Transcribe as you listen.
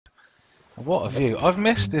What a view. I've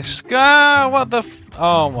missed this. Ah, what the f...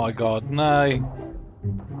 Oh my god, no.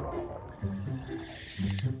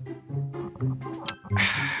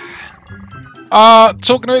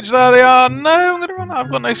 Talking to which there they are. No, I'm gonna run out.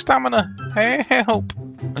 I've got no stamina. Help.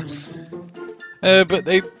 But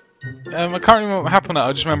they... I can't remember what happened.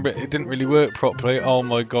 I just remember it didn't really work properly. Oh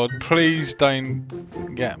my god, please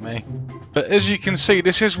don't get me. But as you can see,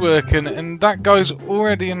 this is working, and that guy's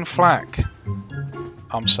already in flak.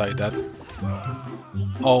 I'm so dead.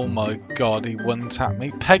 Oh my god, he one-tapped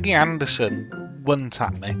me. Peggy Anderson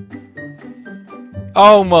one-tapped me.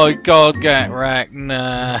 Oh my god, get wrecked.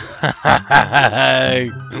 No.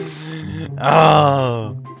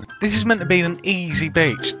 Oh. This is meant to be an easy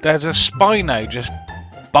beach. There's a Spino just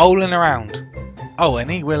bowling around. Oh, and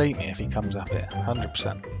he will eat me if he comes up here.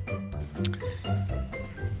 100%.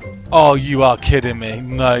 Oh, you are kidding me.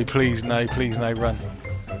 No, please no, run.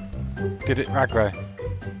 Did it aggro?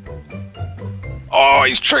 Oh,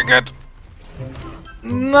 he's triggered.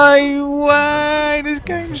 No way, this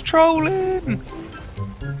game's trolling.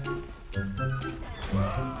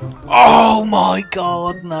 Oh my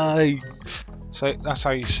god, no. So that's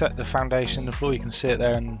how you set the foundation, the floor. You can see it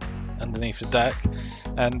there and underneath the deck.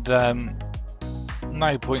 And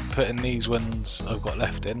no point putting these ones I've got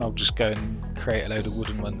left in. I'll just go and create a load of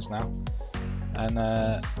wooden ones now and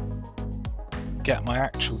get my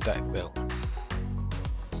actual deck built.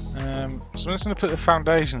 So I'm just going to put the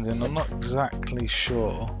foundations in. I'm not exactly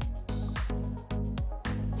sure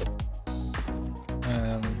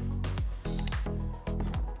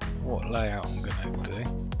what layout I'm going to do.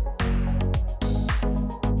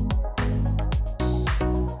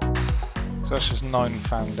 So that's just 9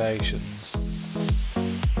 foundations.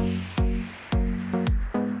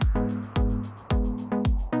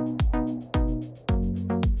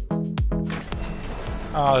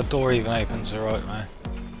 Ah, the door even opens, alright, mate.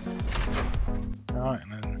 Right,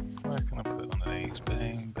 and then where can I put one of these?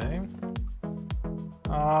 Boom, boom.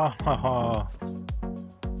 Oh,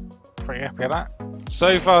 pretty happy with that.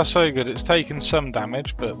 So far, so good. It's taken some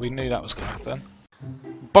damage, but we knew that was going to happen.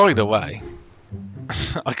 By the way,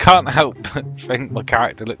 I can't help but think my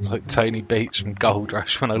character looks like Tony Beach from Gold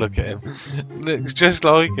Rush when I look at him. Looks just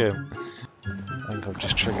like him. I think I've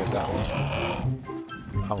just triggered that one.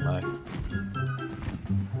 Oh no.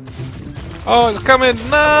 Oh, it's coming!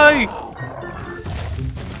 No!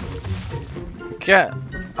 Get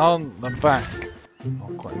on the back.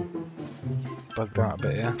 I'm quite bugged out a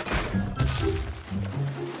bit here.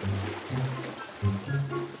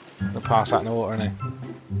 Gonna pass out in the water, isn't he?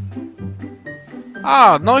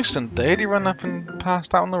 Ah, nice indeed. He ran up and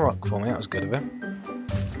passed out on the rock for me. That was good of him.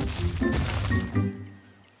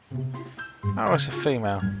 Oh, it's a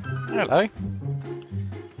female. Hello.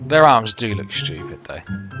 Their arms do look stupid though.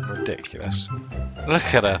 Ridiculous.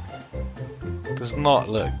 Look at her. Does not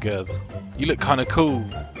look good. You look kind of cool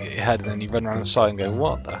at your head and then you run around the side and go,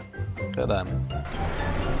 what the? Look at them.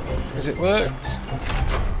 Has it worked?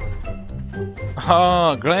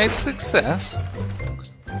 Oh, great success.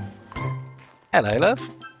 Hello, love.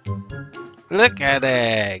 Look at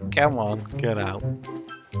it. Come on, get out.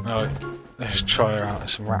 Alright, let's try her out with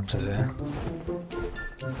some raptors here.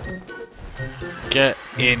 Get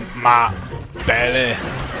in my belly.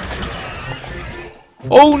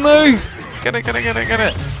 Oh no! Get it, get it, get it, get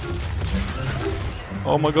it!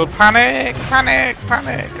 Oh my god, panic! Panic!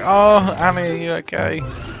 Panic! Oh, Annie, are you okay?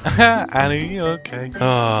 Annie, are you okay?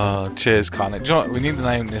 Oh, cheers, Carnate. Do you know what? We need to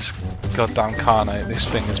name this goddamn Carnate. This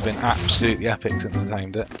thing has been absolutely epic since I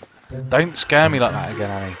named it. Don't scare me like that again,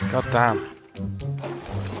 Annie. God damn.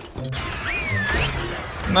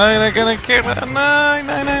 No, they're gonna kill her. No,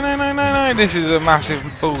 no, no, no, no, no, no. This is a massive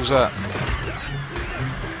balls up.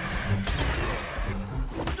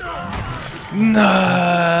 No,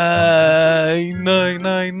 no,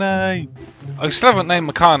 no, no. I still haven't named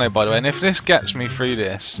Meccano, by the way, and if this gets me through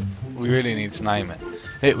this, we really need to name it.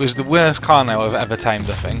 It was the worst Carno I've ever tamed,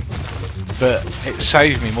 I think, but it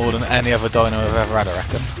saved me more than any other dino I've ever had, I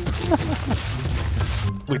reckon.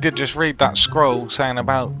 We did just read that scroll saying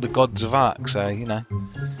about the gods of Ark, so, you know,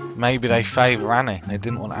 maybe they favour Annie. They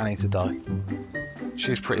didn't want Annie to die.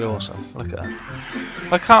 She's pretty awesome. Look at her.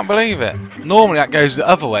 I can't believe it. Normally that goes the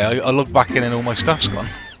other way. I look back in and all my stuff's gone.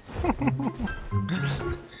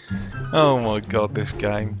 Oh my god, this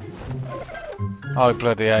game. I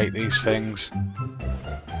bloody hate these things.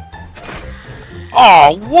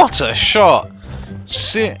 Oh, what a shot!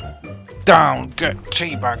 Sit down, get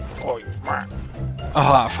teabag, boy, man.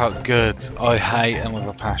 Oh, that felt good. I hate them with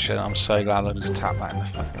a passion. I'm so glad I just tapped that in the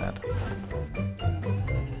fucking head.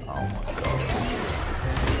 Oh my god.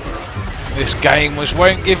 This game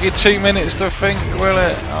won't give you 2 minutes to think, will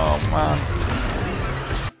it? Oh man.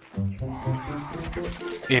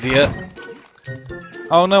 Idiot.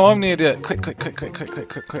 Oh no, I'm the idiot. Quick, quick, quick, quick, quick, quick,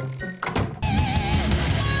 quick, quick.